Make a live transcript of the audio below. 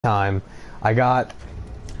time. I got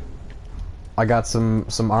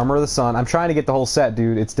some Armor of the Sun. I'm trying to get the whole set,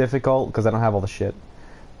 dude. It's difficult because I don't have all the shit.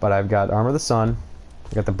 But I've got Armor of the Sun.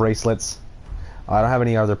 I got the bracelets. I don't have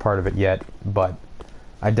any other part of it yet, but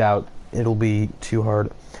I doubt it'll be too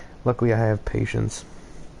hard. Luckily, I have patience,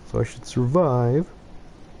 so I should survive.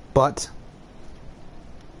 But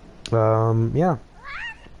yeah.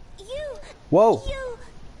 Whoa.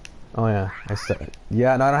 Oh yeah, I said.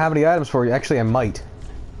 Yeah, no, I don't have any items for you. Actually, I might.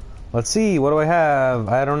 Let's see. What do I have?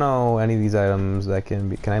 I don't know any of these items that can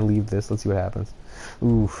be. Can I leave this? Let's see what happens.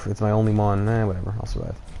 Oof, it's my only one. Whatever. I'll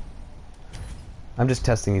survive. I'm just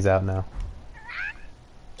testing these out now.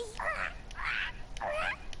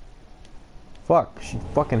 Fuck. She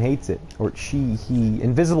fucking hates it. Or he.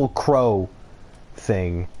 Invisible crow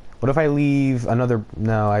thing. What if I leave another?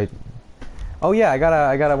 No, I. Oh yeah, I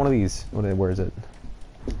got one of these. Where is it?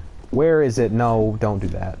 Where is it? No, don't do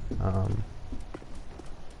that.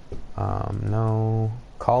 No.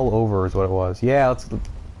 Call over is what it was. Yeah, let's...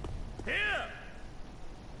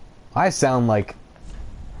 I sound like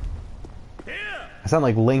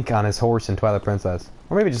Link on his horse in Twilight Princess.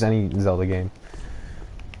 Or maybe just any Zelda game.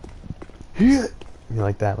 You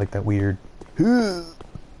like that weird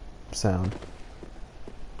sound.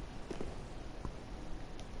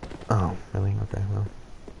 Oh, really? Okay, well.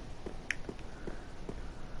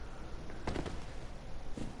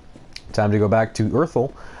 Time to go back to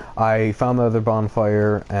Irthel. I found the other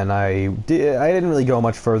bonfire, and I didn't really go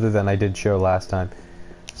much further than I did show last time,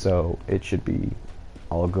 so it should be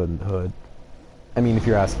all good in the hood. I mean, if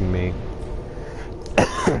you're asking me.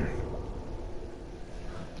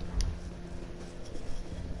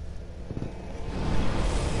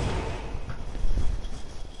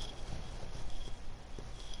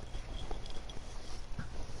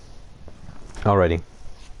 Alrighty.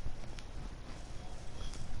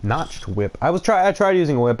 Notched whip. I tried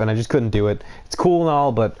using a whip and I just couldn't do it. It's cool and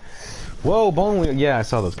all, but whoa, bone wheel. Yeah, I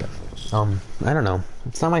saw those guys. I don't know.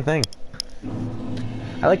 It's not my thing.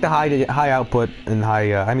 I like the high output and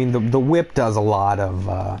high. I mean, the whip does a lot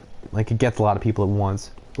of like it gets a lot of people at once,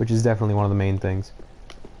 which is definitely one of the main things.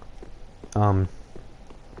 But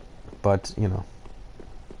you know.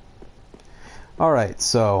 All right,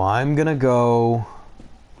 so I'm gonna go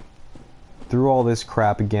through all this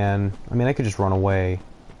crap again. I mean, I could just run away.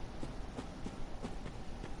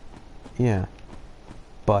 Yeah,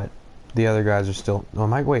 but the other guys are still... Oh,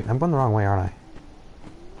 wait, I'm going the wrong way, aren't I?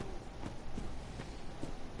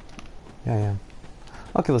 Yeah, I am.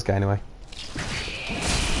 I'll kill this guy anyway.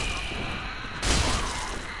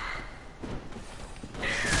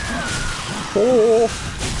 Oh!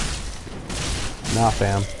 Nah,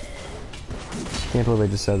 fam. Can't believe I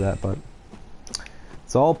just said that, but...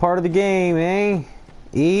 It's all part of the game, eh?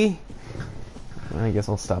 E? I guess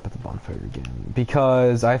I'll stop at the bonfire again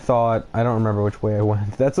because I thought I don't remember which way I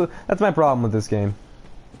went. That's my problem with this game.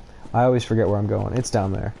 I always forget where I'm going. It's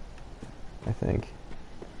down there, I think.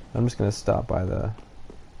 I'm just gonna stop by the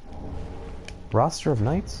roster of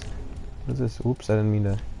knights. What is this? Oops, I didn't mean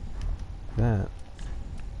to do that.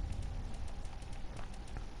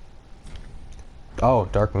 Oh,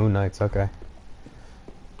 Dark Moon Knights. Okay,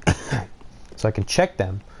 so I can check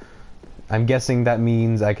them. I'm guessing that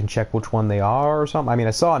means I can check which one they are or something. I mean,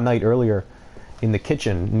 I saw a knight earlier in the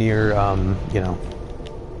kitchen near, you know,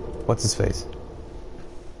 what's his face?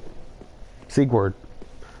 Sigurd.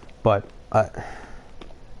 But I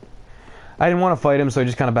didn't want to fight him, so I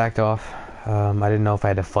just kind of backed off. I didn't know if I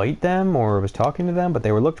had to fight them or was talking to them, but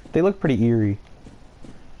they looked pretty eerie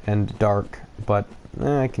and dark. But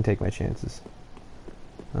I can take my chances.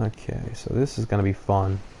 Okay, so this is gonna be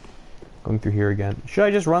fun. Going through here again. Should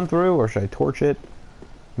I just run through or should I torch it?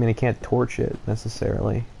 I mean, I can't torch it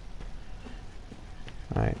necessarily.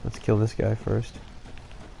 Alright, let's kill this guy first.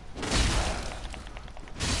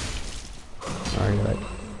 Alright.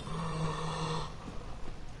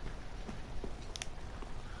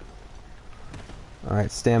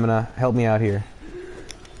 Alright, stamina. Help me out here.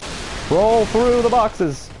 Roll through the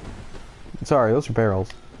boxes! Sorry, those are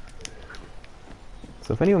barrels.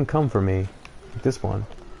 So if anyone come for me, like this one.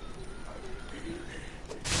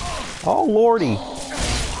 Oh lordy!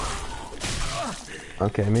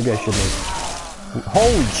 Okay, maybe I should make...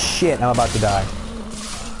 Holy shit, I'm about to die.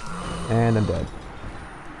 And I'm dead.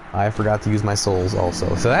 I forgot to use my souls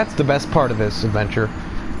also. So that's the best part of this adventure.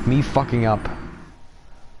 Me fucking up.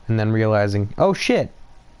 And then realizing, oh shit!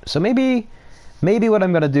 So maybe what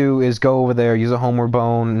I'm gonna do is go over there, use a homeward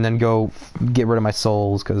bone, and then go get rid of my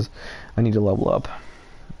souls, because I need to level up.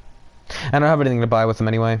 I don't have anything to buy with them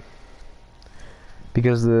anyway.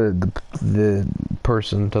 Because the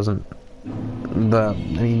person doesn't... I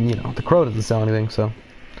mean, you know, the crow doesn't sell anything, so...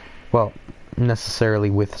 Well, necessarily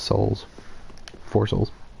with souls. 4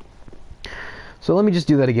 souls. So let me just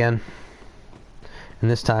do that again. And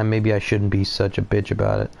this time maybe I shouldn't be such a bitch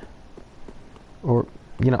about it. Or,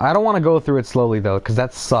 you know, I don't want to go through it slowly though, because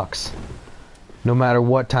that sucks. No matter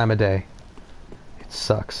what time of day. It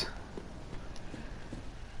sucks.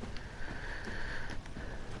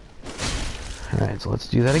 Alright, so let's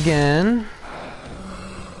do that again.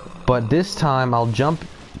 But this time I'll jump...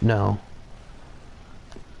 No.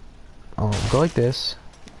 I'll go like this.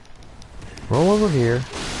 Roll over here.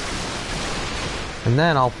 And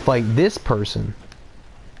then I'll fight this person.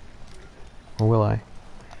 Or will I?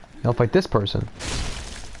 I'll fight this person.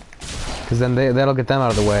 Because then that'll get them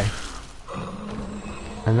out of the way.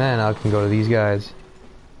 And then I can go to these guys.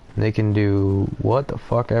 And they can do what the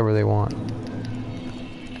fuck ever they want.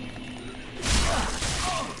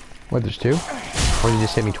 What, there's 2? Or did he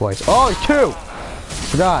just hit me twice? Oh, there's 2!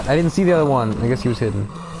 Forgot, I didn't see the other one. I guess he was hidden.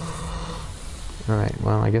 Alright,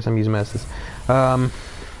 well, I guess I'm using messes.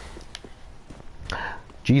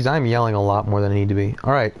 Geez, I'm yelling a lot more than I need to be.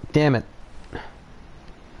 Alright, damn it.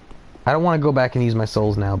 I don't want to go back and use my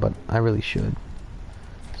souls now, but I really should.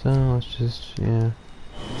 So, let's just, yeah.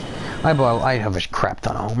 I have a crap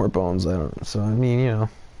ton of Homer bones, so, I mean, you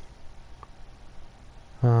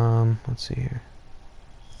know. Let's see here.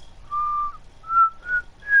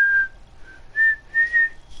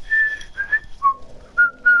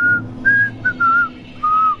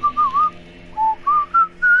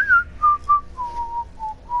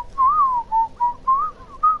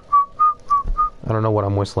 I don't know what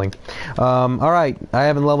I'm whistling. Alright, I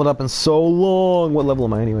haven't leveled up in so long. What level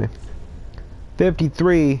am I anyway?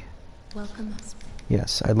 53. Welcome.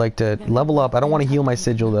 Yes, I'd like to level up. I don't want to heal my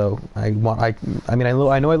sigil though. I know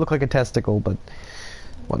I look like a testicle, but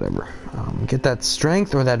whatever. Get that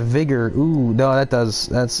strength or that vigor. Ooh, no, I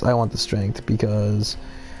want the strength because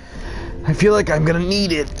I feel like I'm gonna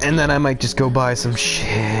need it, and then I might just go buy some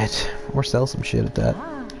shit or sell some shit at that.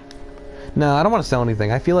 No, I don't want to sell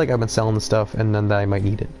anything. I feel like I've been selling the stuff and then I might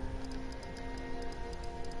need it.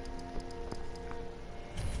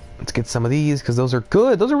 Let's get some of these because those are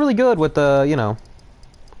good. Those are really good with the, you know,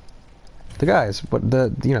 the guys. What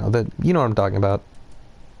you know what I'm talking about.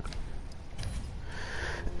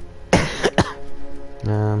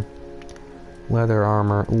 Leather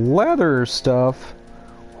armor, leather stuff.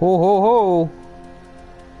 Ho ho ho.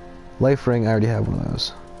 Life ring. I already have one of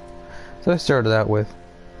those. So I started out with.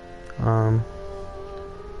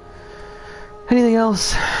 Anything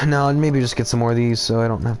else? No, maybe just get some more of these so I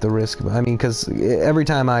don't have to risk. I mean, because every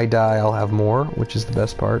time I die, I'll have more, which is the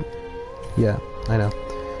best part. Yeah, I know.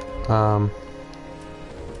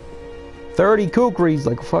 30 kukris,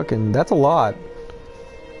 like fucking, that's a lot.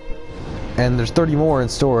 And there's 30 more in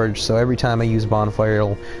storage, so every time I use bonfire,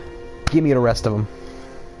 it'll give me the rest of them.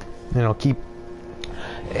 And it'll keep.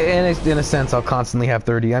 And in a sense, I'll constantly have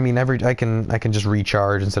 30. I mean, I can just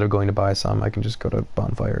recharge instead of going to buy some. I can just go to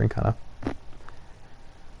bonfire and kind of.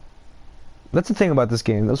 That's the thing about this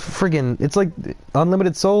game. Those friggin', it's like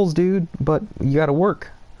unlimited souls, dude. But you gotta work,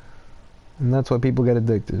 and that's why people get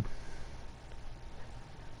addicted.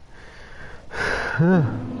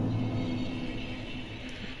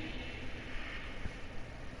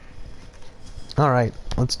 All right,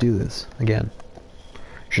 let's do this again.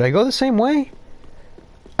 Should I go the same way?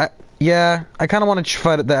 Yeah, I kind of want to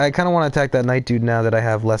fight that. I kind of want to attack that knight dude now that I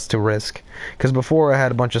have less to risk. Because before I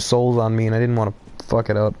had a bunch of souls on me and I didn't want to fuck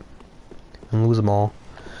it up and lose them all.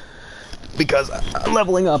 Because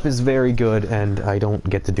leveling up is very good and I don't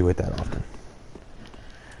get to do it that often.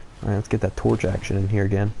 Alright, let's get that torch action in here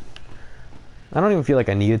again. I don't even feel like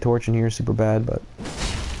I need a torch in here super bad, but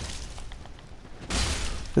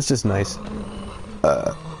it's just nice.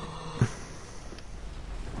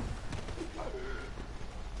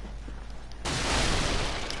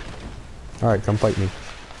 Alright, come fight me.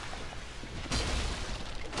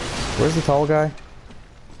 Where's the tall guy?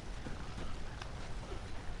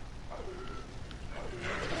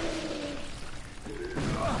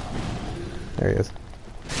 There he is.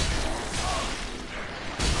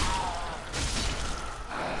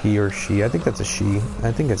 He or she. I think that's a she.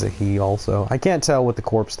 I think it's a he also. I can't tell with the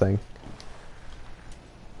corpse thing.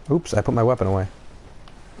 Oops, I put my weapon away.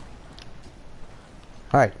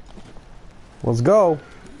 Alright. Let's go.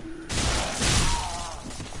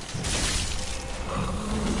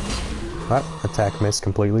 What? Attack missed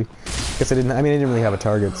completely. Guess I didn't really have a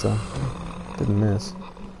target, so didn't miss.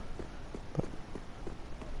 But...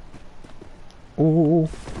 Ooh.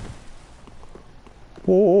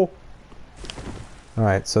 Ooh.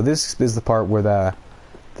 Alright, so this is the part where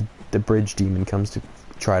the bridge demon comes to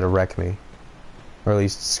try to wreck me. Or at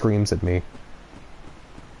least screams at me.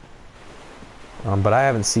 But I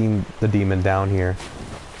haven't seen the demon down here.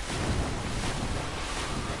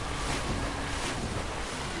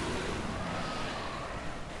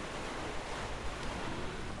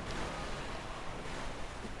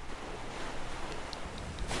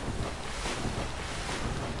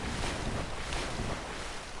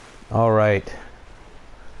 All right.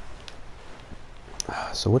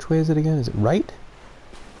 So which way is it again? Is it right?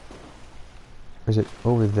 Or is it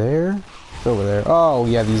over there? It's over there. Oh,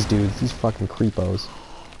 yeah, these dudes. These fucking creepos.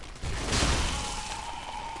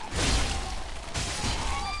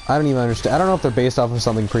 I don't even understand. I don't know if they're based off of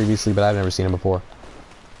something previously, but I've never seen them before.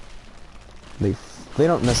 They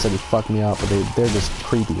don't necessarily fuck me up, but they're just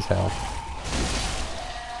creepy as hell.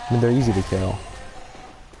 I mean, they're easy to kill.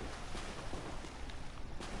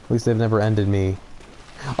 At least they've never ended me.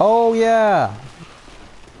 Oh, yeah!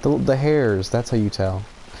 The hairs, that's how you tell.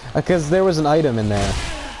 Because there was an item in there,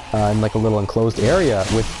 in like a little enclosed area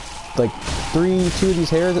with like two of these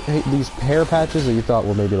hair patches that you thought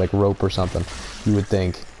were maybe like rope or something, you would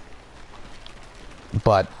think.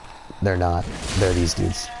 But they're not. They're these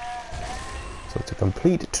dudes. So it's a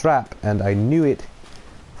complete trap, and I knew it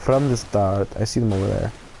from the start. I see them over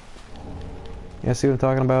there. Yeah, see what I'm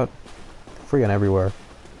talking about? Freaking everywhere.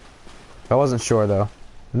 I wasn't sure though.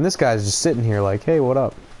 And this guy's just sitting here like, hey, what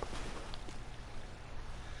up?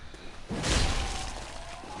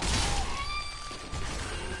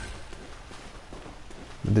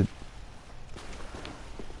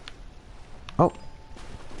 Oh.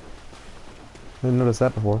 Didn't notice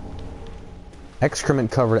that before.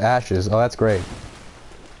 Excrement covered ashes. Oh, that's great.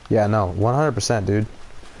 Yeah, no, 100%, dude.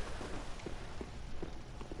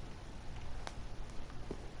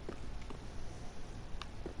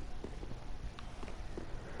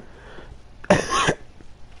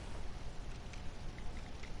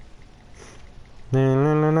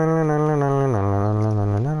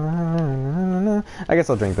 I guess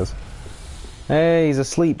I'll drink this. Hey, he's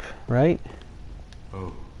asleep, right?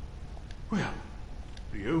 Oh, well,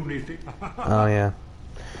 the only thing... Oh, yeah.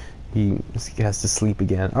 He has to sleep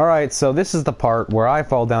again. Alright, so this is the part where I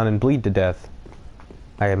fall down and bleed to death.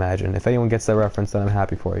 I imagine. If anyone gets that reference, then I'm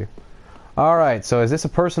happy for you. Alright, so is this a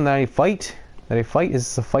person that I fight? Is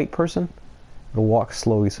this a fight person? I'll walk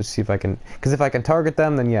slowly, so see if I can... Because if I can target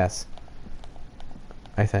them, then yes.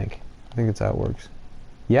 I think that's how it works.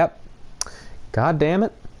 Yep. God damn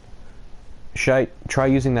it. Should I try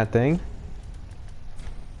using that thing?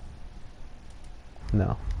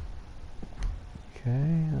 No.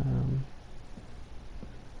 Okay,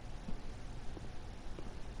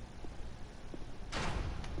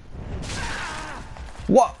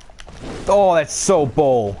 What? Oh, that's so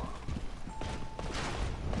bull.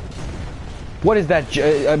 What is that?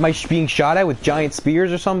 Am I being shot at with giant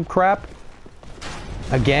spears or some crap?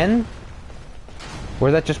 Again? Or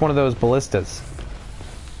is that just one of those ballistas?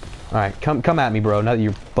 Alright, come at me, bro. Now that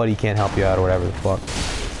your buddy can't help you out or whatever the fuck.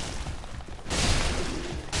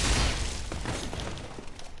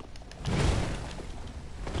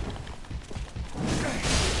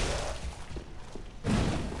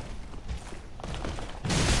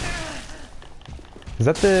 Is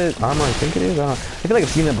that the armor I think it is? I feel like I've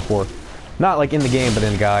seen that before. Not like in the game, but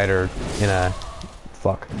in a guide or in a...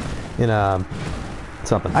 Fuck. In a...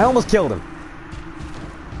 something. I almost killed him.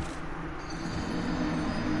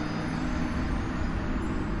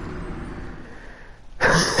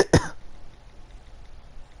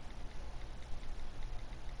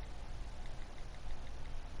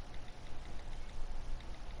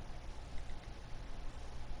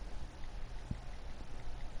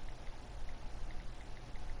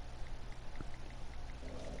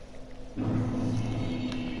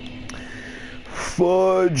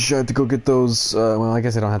 Fudge! I have to go get those, well, I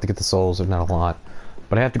guess I don't have to get the souls, there's not a lot.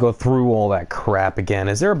 But I have to go through all that crap again.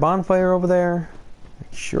 Is there a bonfire over there?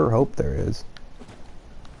 I sure hope there is.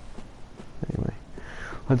 Anyway,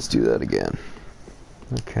 let's do that again.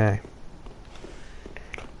 Okay.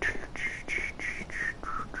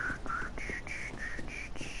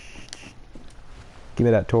 Give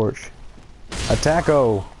me that torch.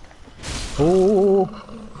 Attacko! Oh!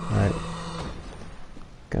 Alright.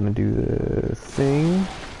 Gonna do the thing.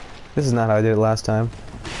 This is not how I did it last time.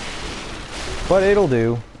 But it'll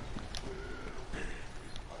do.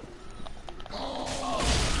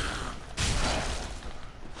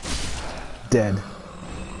 Dead.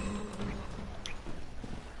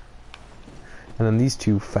 And then these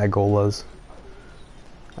two fagolas.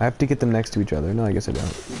 I have to get them next to each other. No, I guess I don't.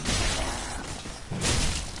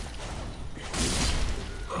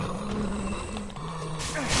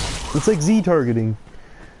 It's like Z targeting.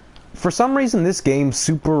 For some reason, this game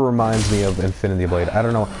super reminds me of Infinity Blade. I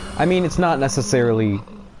don't know. I mean, it's not necessarily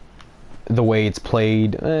the way it's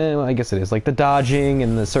played. I guess it is like the dodging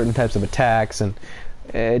and the certain types of attacks and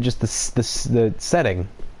just the setting.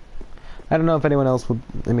 I don't know if anyone else would.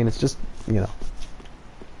 I mean, it's just, you know.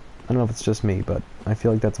 I don't know if it's just me, but I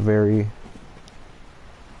feel like that's very.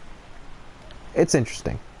 It's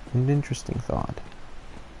interesting. An interesting thought.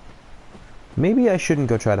 Maybe I shouldn't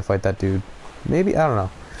go try to fight that dude. Maybe, I don't know.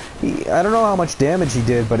 I don't know how much damage he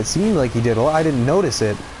did, but it seemed like he did a lot. I didn't notice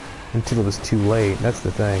it until it was too late. That's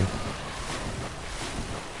the thing.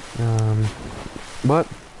 But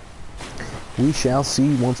we shall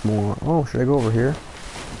see once more. Oh, should I go over here?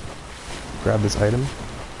 Grab this item?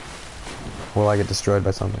 Will I get destroyed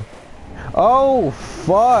by something? Oh,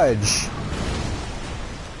 fudge!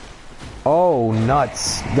 Oh,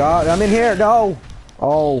 nuts. God, I'm in here. No!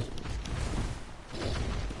 Oh.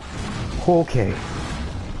 Okay.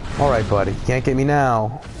 Alright, buddy. Can't get me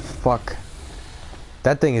now. Fuck.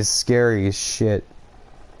 That thing is scary as shit.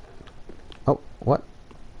 Oh, what?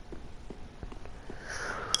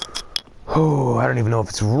 Oh, I don't even know if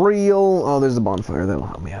it's real. Oh, there's a bonfire. That'll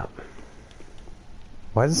help me out.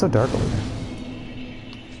 Why is it so dark over there?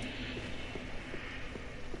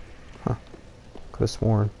 Huh. Could have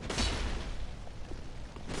sworn.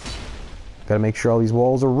 Gotta make sure all these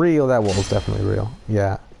walls are real. That wall's definitely real.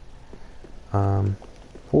 Yeah. Oh.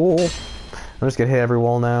 I'm just gonna hit every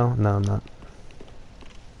wall now. No, I'm not.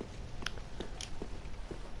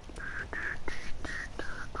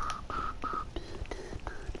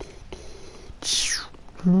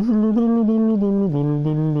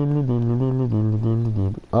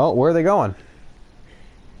 Oh, where are they going?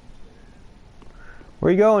 Where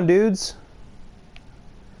are you going, dudes?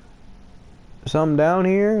 Something down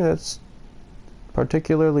here that's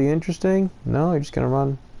particularly interesting? No, you're just gonna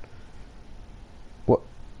run. What?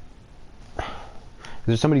 Is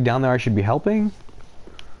there somebody down there I should be helping?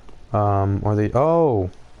 Or they...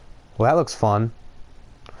 Oh! Well, that looks fun.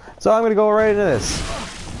 So I'm gonna go right into this.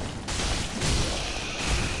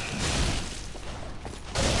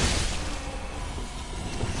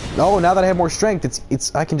 Oh, now that I have more strength,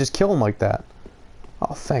 it's I can just kill them like that.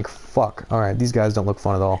 Oh, thank fuck. Alright, these guys don't look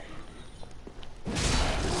fun at all.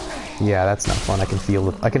 Yeah, that's not fun. I can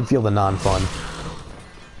feel the non-fun.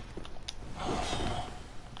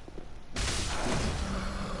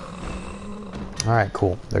 Alright,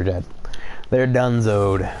 cool. They're dead. They're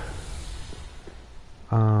donezoed.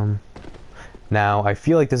 Now, I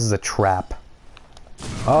feel like this is a trap.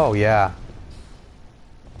 Oh, yeah.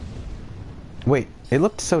 Wait, it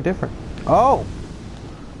looked so different. Oh!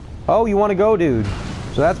 Oh, you want to go, dude.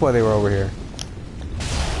 So that's why they were over here.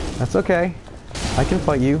 That's okay. I can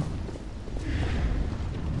fight you.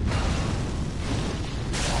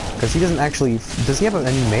 Because he doesn't actually... Does he have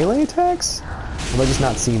any melee attacks? Or have I just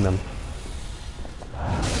not seen them?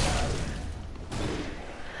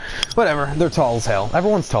 Whatever, they're tall as hell.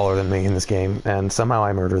 Everyone's taller than me in this game, and somehow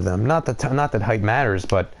I murder them. Not that height matters,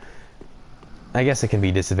 but I guess it can be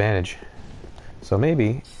a disadvantage. So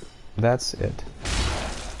maybe that's it.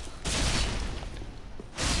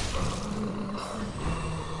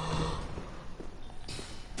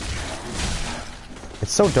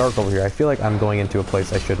 It's so dark over here. I feel like I'm going into a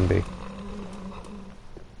place I shouldn't be.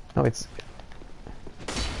 No, it's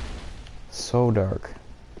so dark.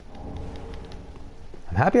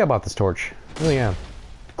 I'm happy about this torch. I really am.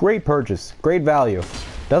 Great purchase. Great value.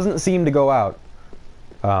 Doesn't seem to go out.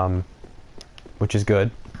 Which is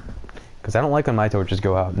good. Because I don't like when my torches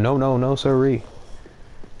go out. No, no, no, sirree.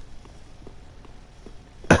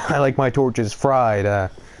 I like my torches fried. I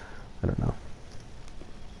don't know.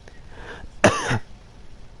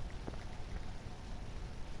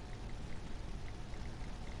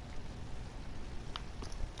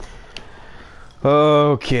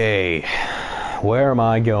 Okay. Where am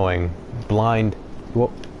I going? Blind.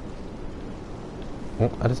 Whoa. Oh,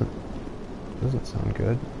 that doesn't sound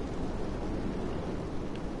good.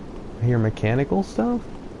 I hear mechanical stuff?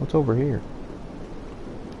 What's over here?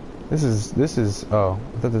 This is oh,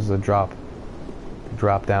 I thought this was a drop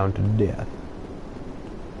down to death.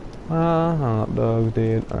 Hot dog's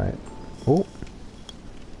dead. Alright. Oh.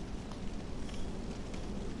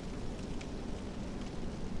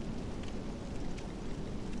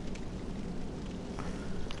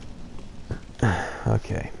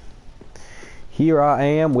 Okay. Here I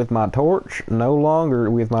am with my torch. No longer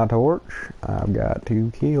with my torch. I've got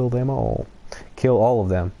to kill them all. Kill all of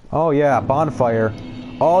them. Oh yeah, bonfire.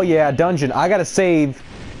 Oh yeah, dungeon. I gotta save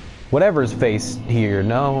whatever's face here.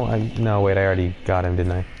 No, no, wait, I already got him,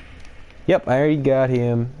 didn't I? Yep, I already got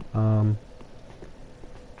him.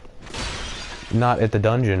 Not at the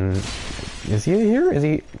dungeon. Is he here? Is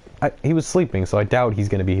he? He was sleeping, so I doubt he's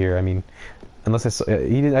gonna be here. I mean, Unless I saw, I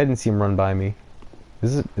didn't see him run by me.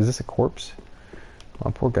 Is this a corpse?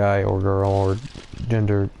 Oh, poor guy or girl or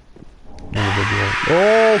gender individual.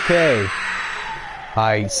 Okay.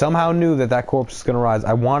 I somehow knew that corpse was gonna rise.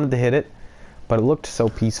 I wanted to hit it, but it looked so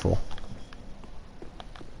peaceful.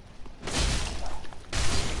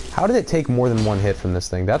 How did it take more than one hit from this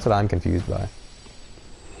thing? That's what I'm confused by.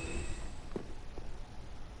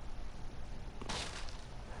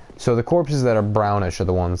 So the corpses that are brownish are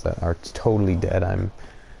the ones that are totally dead. I'm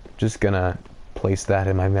just gonna place that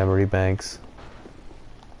in my memory banks.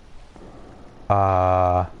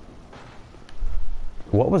 What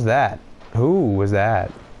was that? Who was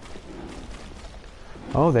that?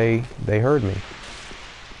 Oh, they heard me.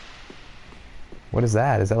 What is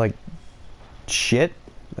that? Is that like shit?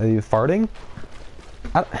 Are you farting?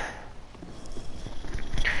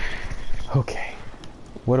 Okay.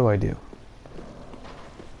 What do I do?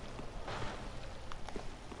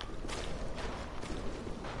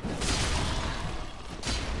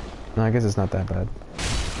 No, I guess it's not that bad.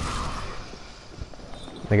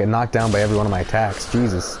 I get knocked down by every one of my attacks.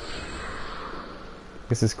 Jesus. I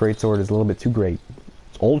guess this great sword is a little bit too great.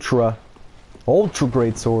 It's ultra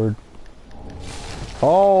great sword.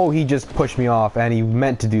 Oh, he just pushed me off, and he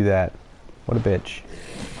meant to do that. What a bitch.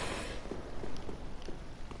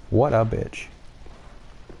 What a bitch.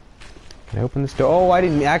 Can I open this door? Oh, I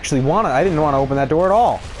didn't actually want to. I didn't want to open that door at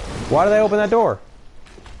all. Why did I open that door?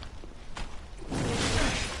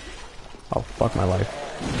 Oh, fuck my life.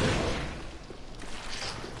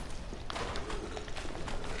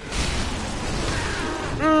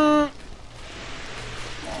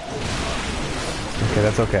 Okay,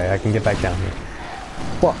 that's okay. I can get back down here.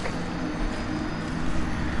 Fuck.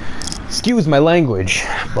 Excuse my language,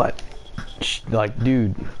 but like,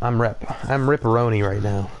 dude, I'm ripperoni right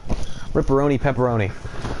now. Ripperoni pepperoni.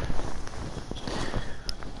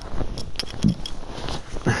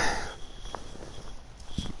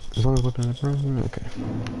 As long as weapons are broken, okay.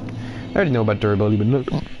 I already know about durability, but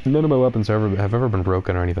none of my weapons have ever been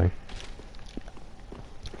broken or anything.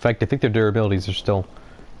 In fact, I think their durabilities are still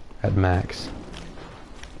at max.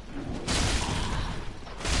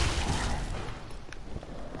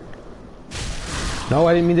 No,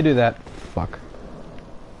 I didn't mean to do that. Fuck.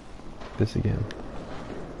 This again.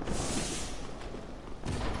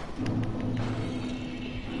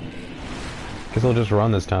 Guess I'll just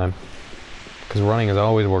run this time. Because running has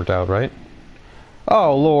always worked out, right?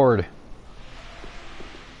 Oh, Lord.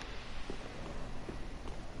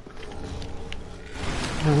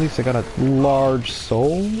 At least I got a large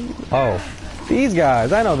soul. Oh. These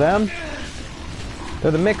guys, I know them.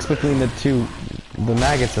 They're the mix between the two, the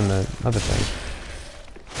maggots and the other thing.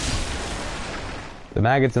 The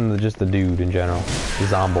maggots and just the dude in general. The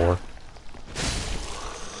zombor.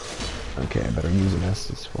 Okay, I better use an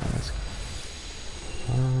Estus flask.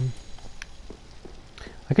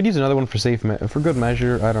 I could use another one for for good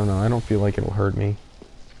measure. I don't know. I don't feel like it'll hurt me.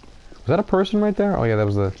 Was that a person right there? Oh yeah, that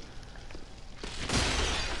was the...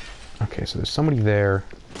 Okay, so there's somebody there.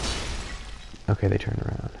 Okay, they turned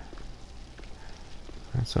around.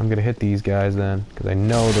 Alright, so I'm gonna hit these guys then, because I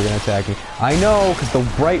know they're gonna attack me. I know, because the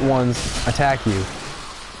bright ones attack you.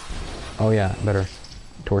 Oh yeah, better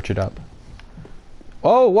torch it up.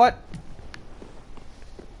 Oh, what?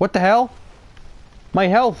 What the hell? My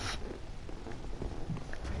health!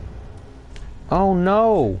 Oh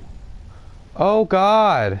no! Oh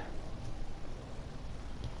god!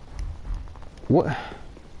 What?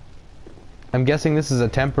 I'm guessing this is a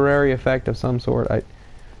temporary effect of some sort. I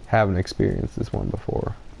haven't experienced this one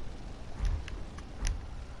before.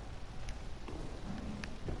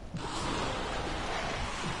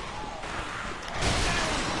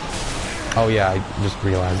 Oh yeah, I just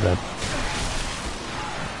realized that.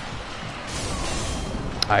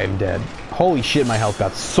 I am dead. Holy shit, my health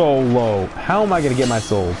got so low. How am I gonna get my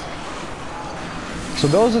souls? So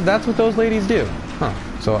that's what those ladies do. Huh.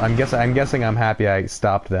 So I'm guessing I'm happy I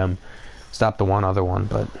stopped them. Stopped the one other one,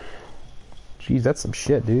 but jeez, that's some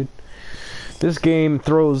shit, dude. This game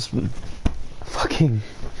throws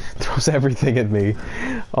everything at me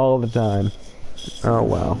all the time. Oh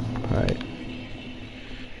wow. Alright.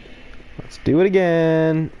 Let's do it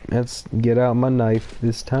again. Let's get out my knife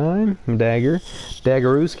this time.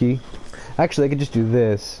 Daggerooski. Actually, I could just do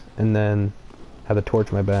this and then have the torch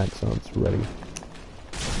in my back so it's ready.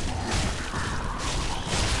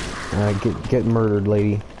 Alright, get murdered,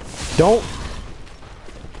 lady. Don't!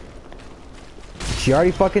 She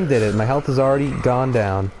already fucking did it. My health has already gone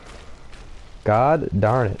down. God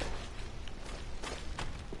darn it.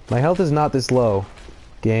 My health is not this low.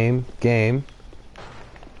 Game.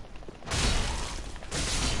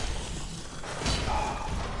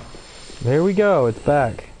 There we go, it's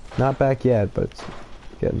back. Not back yet, but it's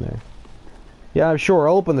getting there. Yeah, I'm sure.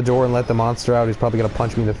 I'll open the door and let the monster out. He's probably gonna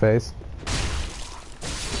punch me in the face.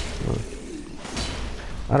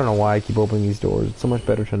 I don't know why I keep opening these doors. It's so much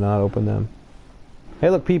better to not open them. Hey,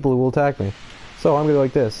 look, people who will attack me. So, I'm gonna go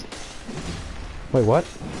like this. Wait, what?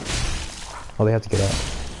 Oh, they have to get out.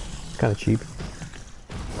 It's kind of cheap.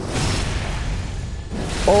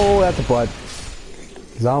 Oh, that's a butt.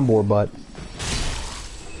 Zombor butt.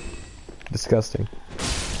 Disgusting.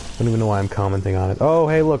 I don't even know why I'm commenting on it. Oh,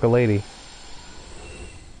 hey, look, a lady.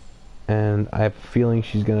 And I have a feeling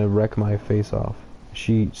she's gonna wreck my face off.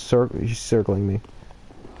 She's circling me.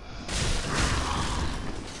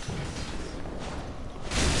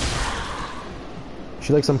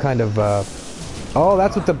 She like some kind of, oh,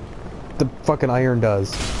 that's what the fucking iron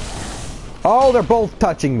does. Oh, they're both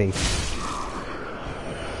touching me.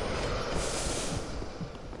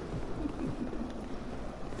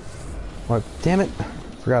 What? Damn it.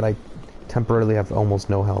 Forgot I temporarily have almost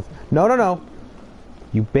no health. No, no, no.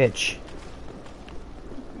 You bitch.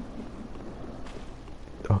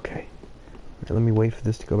 Okay. Right, let me wait for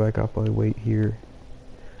this to go back up while I wait here.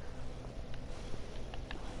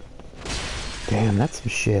 Damn, that's some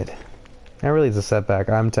shit. That really is a setback,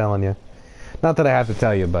 I'm telling you. Not that I have to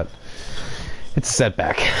tell you, but it's a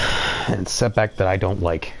setback. And it's a setback that I don't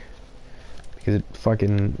like. Because it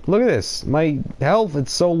fucking... Look at this! My health,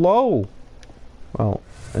 it's so low! Well,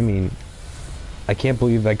 I mean... I can't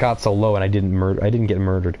believe I got so low and I didn't get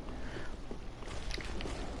murdered.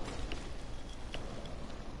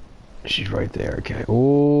 She's right there, okay.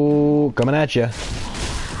 Oh, coming at you.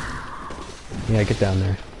 Yeah, get down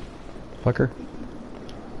there. Fucker.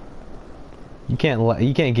 You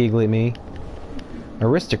can't giggle at me.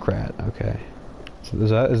 Aristocrat, okay. So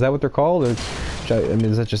is that what they're called? Or, I mean,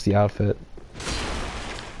 is that just the outfit?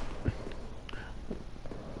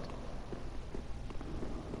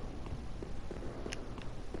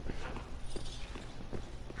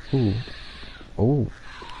 Ooh. Oh.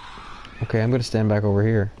 Okay, I'm gonna stand back over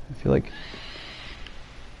here. I feel like...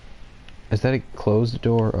 Is that a closed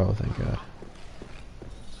door? Oh, thank God.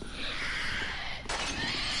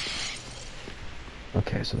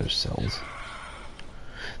 Okay, so there's cells.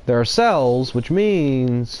 There are cells, which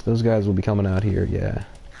means those guys will be coming out here, yeah.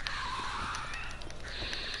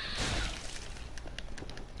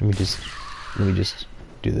 Let me just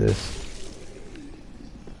do this.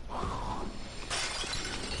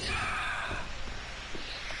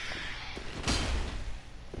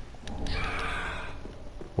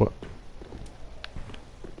 What?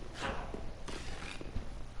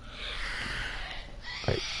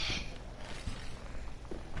 Right.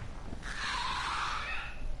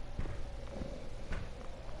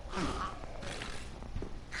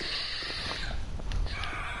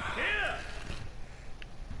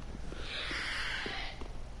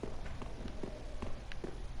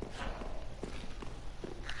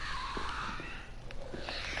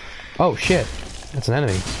 Oh shit, that's an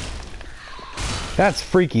enemy. That's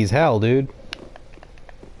freaky as hell, dude.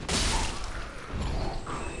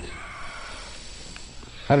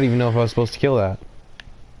 I don't even know if I was supposed to kill that.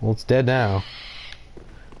 Well, it's dead now.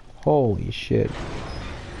 Holy shit.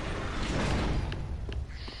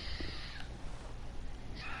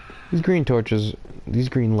 These green torches, these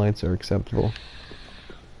green lights are acceptable.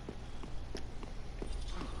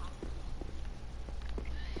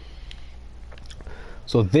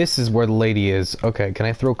 So this is where the lady is. Okay, can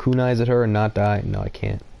I throw kunais at her and not die? No, I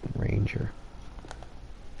can't. Range her.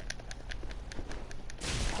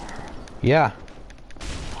 Yeah.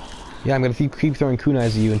 Yeah, I'm gonna keep throwing kunais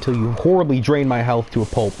at you until you horribly drain my health to a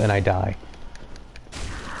pulp and I die.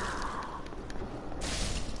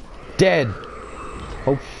 Dead!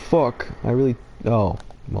 Oh, fuck. I really... Oh.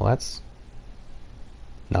 Well, that's...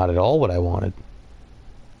 not at all what I wanted.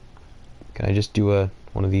 Can I just do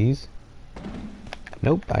one of these?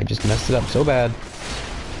 Nope, I just messed it up so bad.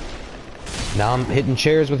 Now I'm hitting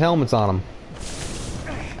chairs with helmets on them.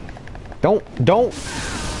 Don't!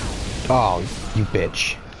 Oh, you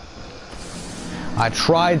bitch. I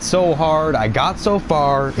tried so hard, I got so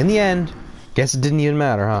far. In the end, guess it didn't even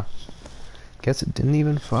matter, huh? Guess it didn't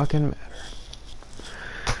even fucking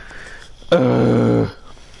matter.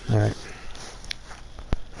 Alright.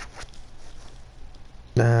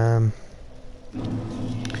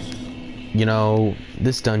 You know,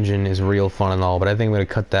 this dungeon is real fun and all, but I think I'm gonna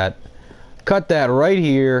cut that right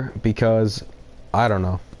here because I don't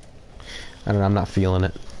know. I'm not feeling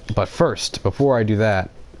it. But first, before I do that,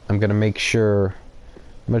 I'm gonna make sure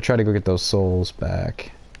I'm gonna try to go get those souls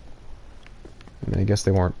back. I mean, I guess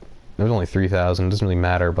they weren't. There was only 3,000. It doesn't really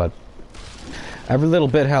matter, but every little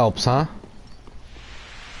bit helps, huh?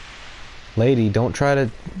 Lady, don't try to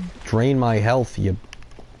drain my health, you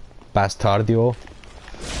bastardio.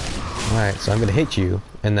 Alright, so I'm gonna hit you,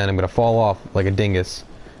 and then I'm gonna fall off like a dingus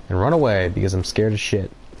and run away because I'm scared as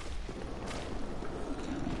shit.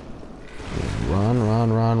 Run,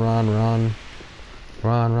 run, run, run, run.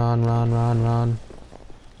 Run, run, run, run, run.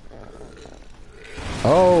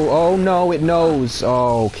 Oh no, it knows.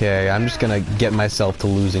 Oh, okay, I'm just gonna get myself to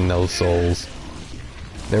losing those souls.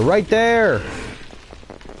 They're right there!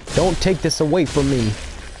 Don't take this away from me.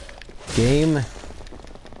 Game.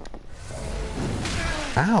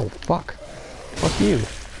 Ow, fuck. Fuck you.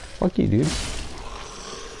 Fuck you, dude.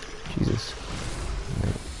 Jesus.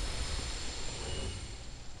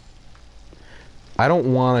 I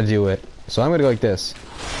don't want to do it, so I'm gonna go like this.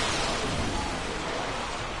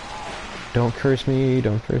 Don't curse me, you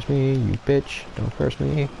bitch. Don't curse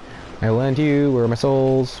me. I will end you. Where are my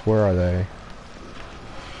souls? Where are they?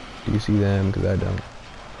 Do you see them? Because I don't.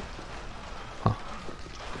 Huh.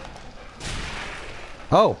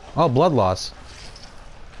 Oh, blood loss.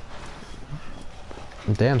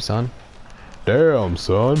 Damn, son. Damn,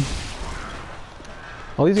 son.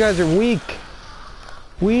 Oh, these guys are weak.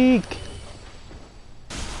 Weak.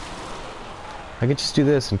 I could just do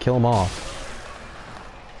this and kill them off.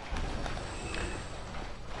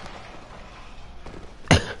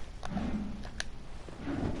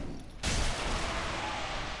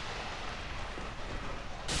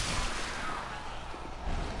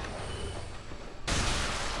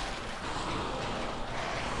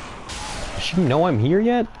 Does she know I'm here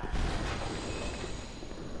yet?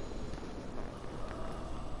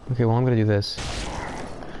 Okay, well, I'm gonna do this.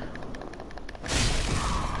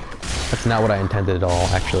 That's not what I intended at all,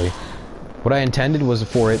 actually. What I intended was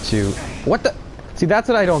for it to... What the... See, that's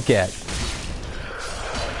what I don't get.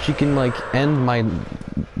 She can, like, end my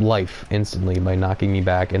life instantly by knocking me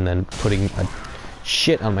back and then putting a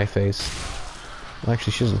shit on my face. Well,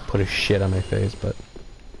 actually, she doesn't put a shit on my face, but...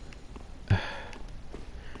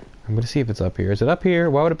 I'm gonna see if it's up here. Is it up here?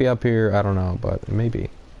 Why would it be up here? I don't know, but maybe.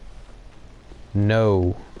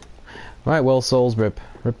 No. Alright, well, souls rip.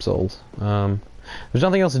 Rip souls. There's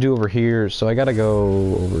nothing else to do over here, so I gotta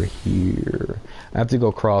go over here. I have to go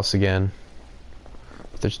across again.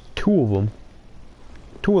 There's two of them.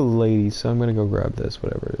 Two of the ladies, so I'm gonna go grab this,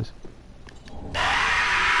 whatever it is.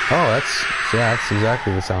 Oh, that's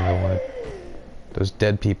exactly the sound I wanted. Those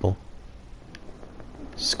dead people.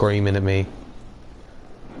 Screaming at me.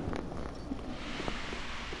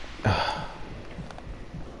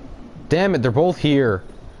 Damn it, they're both here.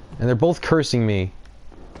 And they're both cursing me.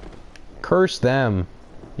 Curse them.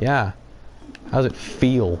 Yeah. How's it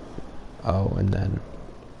feel? Oh, and then...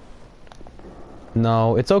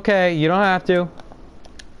 No, it's okay. You don't have to.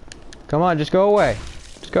 Come on, just go away.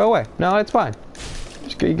 Just go away. No, it's fine.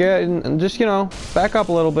 Just get and just, you know, back up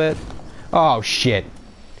a little bit. Oh, shit.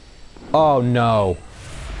 Oh, no.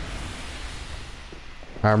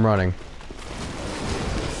 I'm running.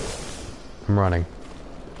 I'm running.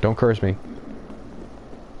 Don't curse me.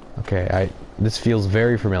 Okay, this feels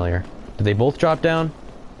very familiar. Did they both drop down?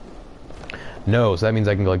 No, so that means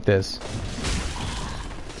I can go like this.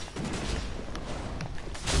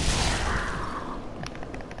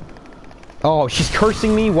 Oh, she's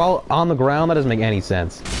cursing me while on the ground? That doesn't make any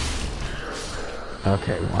sense.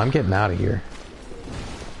 Okay, well, I'm getting out of here.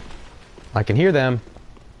 I can hear them.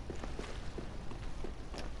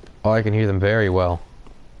 Oh, I can hear them very well.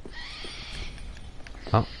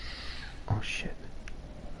 Oh. Oh, shit.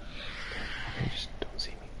 Okay, just don't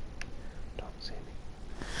see me. Don't see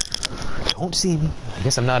me. Don't see me. I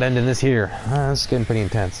guess I'm not ending this here. This is getting pretty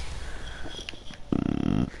intense.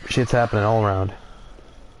 Shit's happening all around.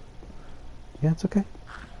 Yeah, it's okay.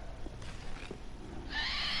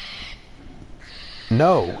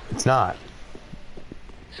 No, it's not.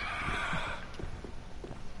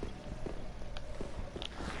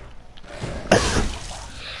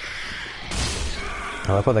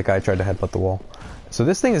 I love how that guy tried to headbutt the wall. So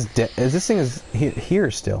this thing is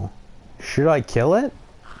here still. Should I kill it?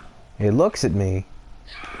 It looks at me.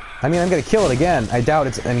 I mean, I'm gonna kill it again. I doubt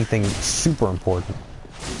it's anything super important.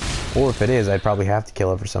 Or if it is, I'd probably have to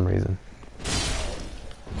kill it for some reason.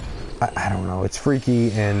 I don't know. It's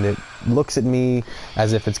freaky, and it looks at me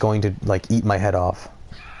as if it's going to, like, eat my head off.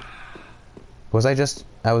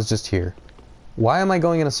 I was just here. Why am I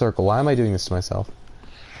going in a circle? Why am I doing this to myself?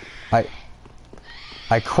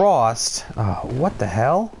 I crossed. Oh, what the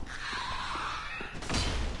hell?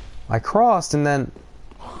 I crossed and then...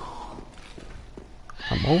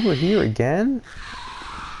 I'm over here again?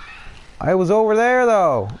 I was over there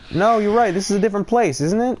though. No, you're right. This is a different place,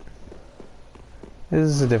 isn't it? This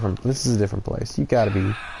is a different place. You gotta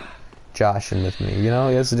be joshing with me, you know?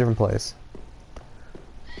 Yeah, it's a different place.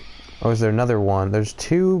 Or is there another one? There's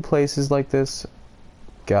 2 places like this.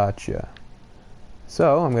 Gotcha.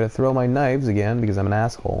 So, I'm gonna throw my knives again because I'm an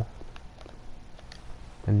asshole.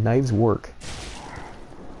 And knives work.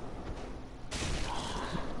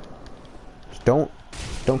 Just don't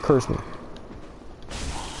curse me.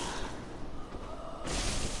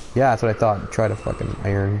 Yeah, that's what I thought. Try to fucking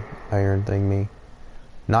iron thing me.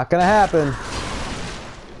 Not gonna happen.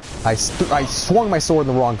 I swung my sword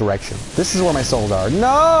in the wrong direction. This is where my souls are.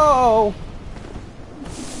 No!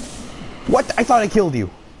 What? I thought I killed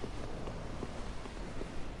you.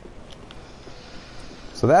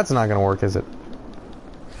 So that's not gonna work, is it?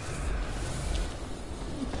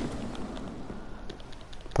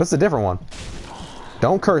 What's the different one?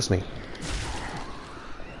 Don't curse me.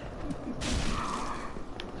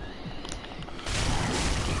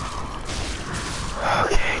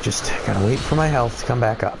 Okay, just gotta wait for my health to come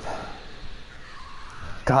back up.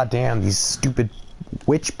 God damn, these stupid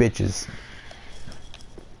witch bitches.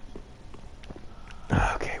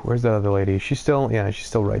 Okay, where's the other lady? She's still, yeah, she's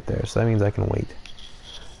still right there, so that means I can wait.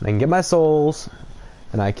 And I can get my souls,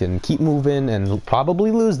 and I can keep moving and probably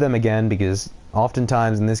lose them again, because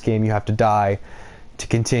oftentimes in this game you have to die to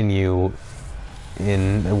continue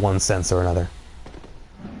in one sense or another.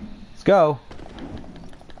 Let's go.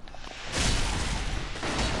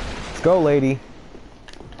 Let's go, lady.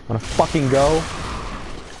 Wanna fucking go?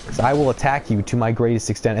 Because I will attack you to my greatest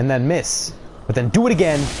extent and then miss. But then do it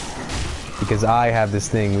again. Because I have this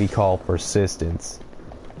thing we call persistence.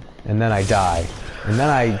 And then I die. And then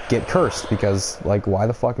I get cursed because, like, why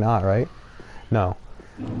the fuck not, right? No.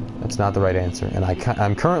 That's not the right answer. And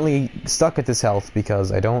I'm currently stuck at this health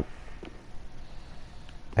because I don't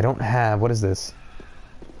have... What is this?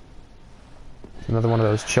 Another one of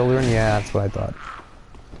those children? Yeah, that's what I thought.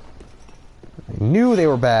 I knew they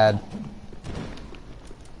were bad.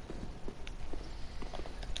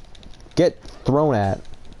 Get thrown at.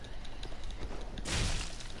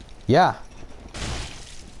 Yeah.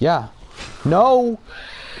 Yeah. No!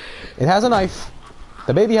 It has a knife.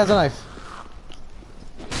 The baby has a knife.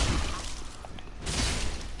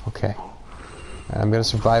 Okay. I'm gonna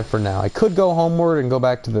survive for now. I could go homeward and go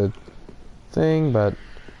back to the thing, but...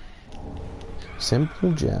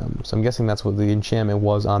 Simple gems. I'm guessing that's what the enchantment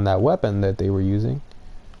was on that weapon that they were using.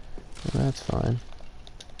 That's fine.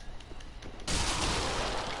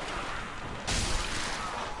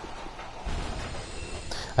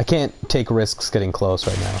 I can't take risks getting close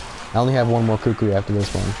right now. I only have one more cuckoo after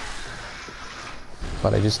this one.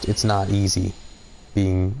 But it's not easy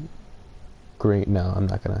being great. No, I'm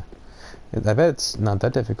not gonna. I bet it's not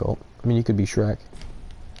that difficult. I mean, you could be Shrek.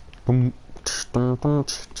 I'm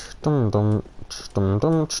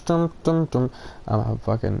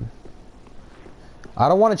fucking... I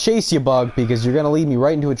don't want to chase you, bug, because you're gonna lead me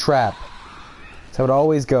right into a trap. That's how it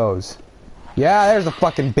always goes. Yeah, there's a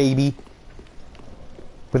fucking baby.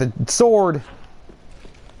 With a sword.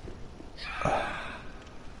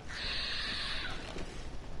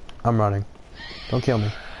 I'm running. Don't kill me.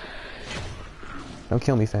 Don't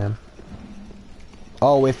kill me, fam.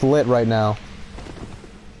 Oh, it's lit right now.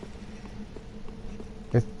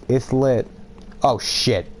 It's lit. Oh,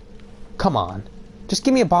 shit. Come on. Just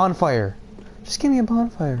give me a bonfire. Just give me a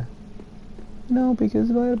bonfire. No, because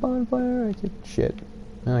if I had a bonfire, I could... Shit.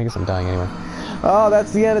 Well, I guess I'm dying anyway. Oh,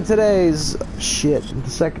 that's the end of today's... Shit.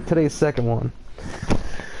 Today's second one.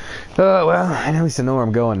 Well, at least I know where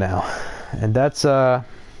I'm going now. And that's what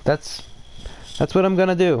I'm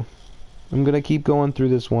gonna do. I'm gonna keep going through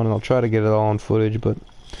this one, and I'll try to get it all on footage, but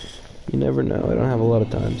you never know. I don't have a lot of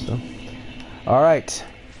time, so... Alright.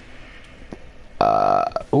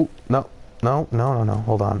 Oh, no. No.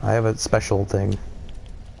 Hold on. I have a special thing.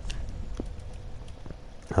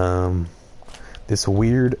 This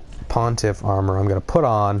weird pontiff armor I'm gonna put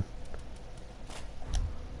on.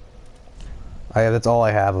 That's all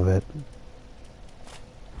I have of it.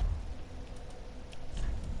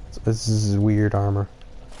 So this is weird armor.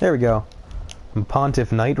 There we go. I'm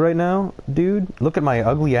Pontiff Knight right now, dude. Look at my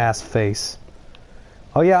ugly ass face.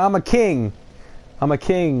 Oh yeah, I'm a king. I'm a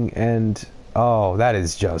king, and oh, that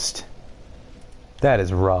is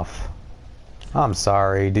rough. I'm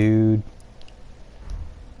sorry, dude.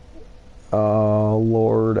 Oh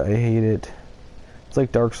Lord, I hate it. It's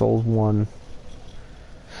like Dark Souls 1.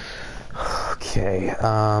 Okay,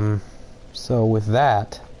 so with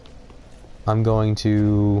that, I'm going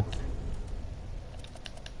to...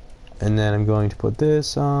 And then I'm going to put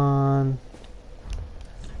this on.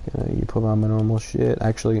 You put on my normal shit.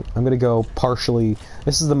 Actually, I'm gonna go partially.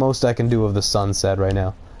 This is the most I can do of the sunset right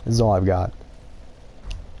now. This is all I've got.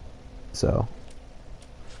 So.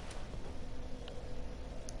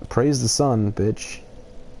 Praise the sun, bitch.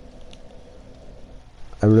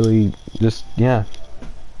 I really just, yeah.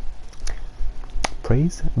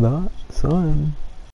 Praise the sun.